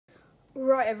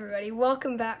Right everybody,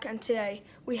 welcome back, and today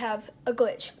we have a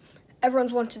glitch.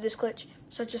 Everyone's wanted this glitch,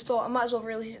 so I just thought I might as well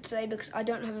release it today because I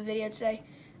don't have a video today.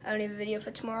 I only have a video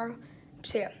for tomorrow.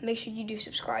 So yeah, make sure you do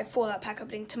subscribe for that pack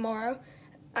opening tomorrow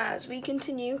as we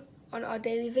continue on our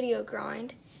daily video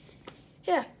grind.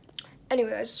 Yeah,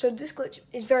 anyways, so this glitch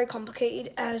is very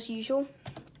complicated as usual.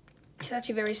 It's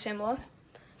actually very similar.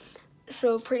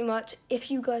 So pretty much,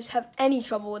 if you guys have any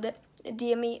trouble with it,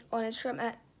 DM me on Instagram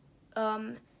at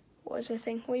what was the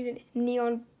thing?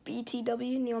 Neon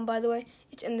BTW. Neon, by the way,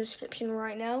 it's in the description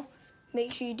right now.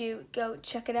 Make sure you do go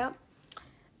check it out.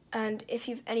 And if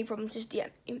you have any problems, just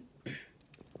DM me.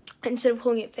 Instead of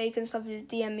calling it fake and stuff, just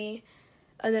DM me,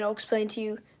 and then I'll explain to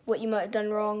you what you might have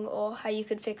done wrong or how you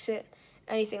could fix it,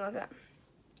 anything like that.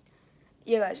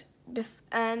 Yeah, guys.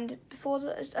 And before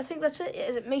that, I think that's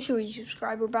it. Make sure you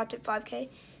subscribe. We're about to hit 5K.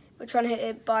 We're trying to hit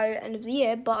it by the end of the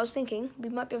year, but I was thinking we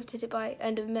might be able to hit it by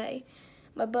end of May.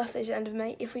 My birthday's the end of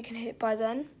May. If we can hit it by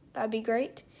then, that'd be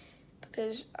great.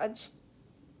 Because I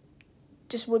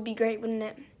just would be great, wouldn't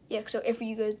it? Yeah, so if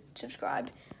you go subscribe,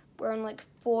 we're on like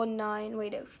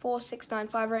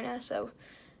 4695 right now, so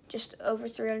just over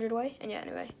 300 away. And yeah,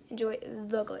 anyway, enjoy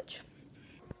the glitch.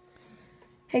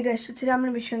 Hey guys, so today I'm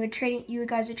going to be showing you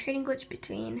guys a trading glitch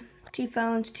between two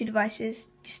phones, two devices.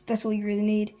 That's all you really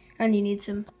need. And you need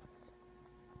some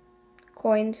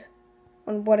coins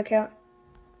on one account.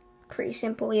 Pretty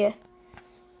simple, yeah.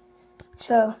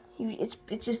 So it's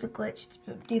just a glitch. It's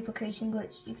a duplication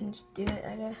glitch. You can just do it,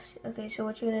 I guess. Okay, so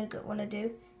what you're gonna want to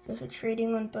do is for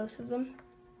trading on both of them.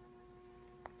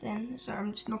 Then, sorry,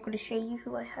 I'm just not going to show you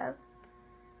who I have.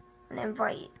 And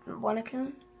invite one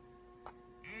account.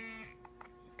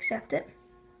 Accept it.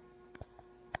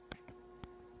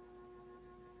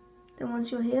 Then once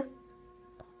you're here,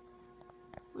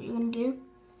 what you're gonna do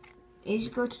is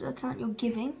go to the account you're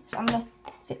giving. So I'm gonna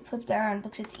flip that around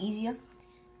because it's easier.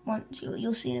 Once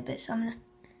you'll see in a bit. So I'm gonna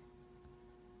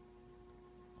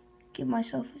give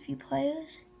myself a few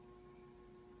players.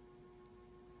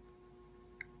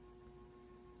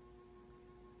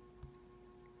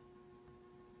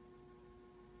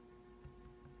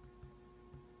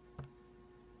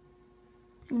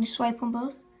 I'm gonna swipe on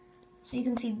both. So you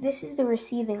can see this is the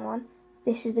receiving one,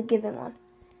 this is the giving one.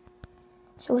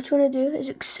 So what you want to do is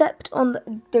accept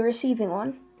on the receiving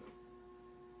one.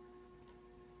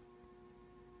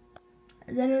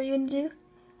 And then what you're going to do,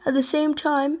 at the same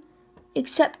time,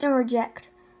 accept and reject.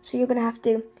 So you're going to have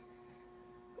to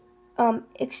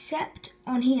accept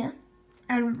on here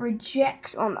and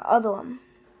reject on the other one.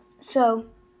 So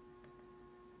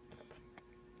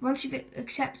once you've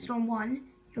accepted on one,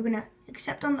 you're going to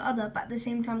accept on the other, but at the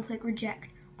same time click reject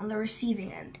on the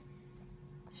receiving end.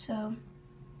 So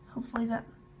hopefully that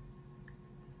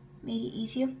made it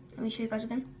easier. Let me show you guys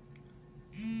again.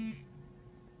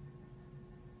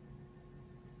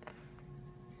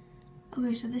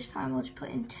 Okay, so this time I'll just put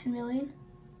in 10 million.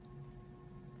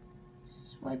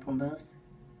 Swipe on both.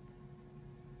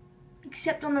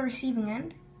 Accept on the receiving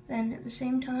end. Then at the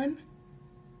same time,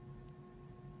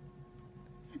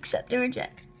 accept and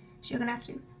reject. So you're going to have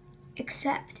to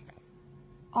accept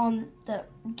on the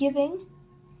giving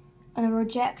and then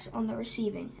reject on the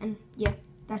receiving. And yeah,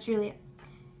 that's really it.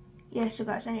 Yeah, so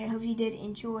guys, anyway, I hope you did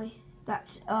enjoy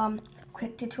that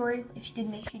quick tutorial. If you did,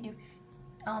 make sure you do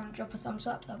drop a thumbs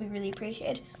up. That would be really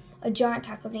appreciated. A giant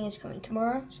pack opening is coming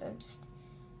tomorrow, so just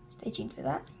stay tuned for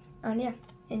that. And yeah,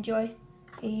 enjoy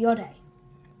your day.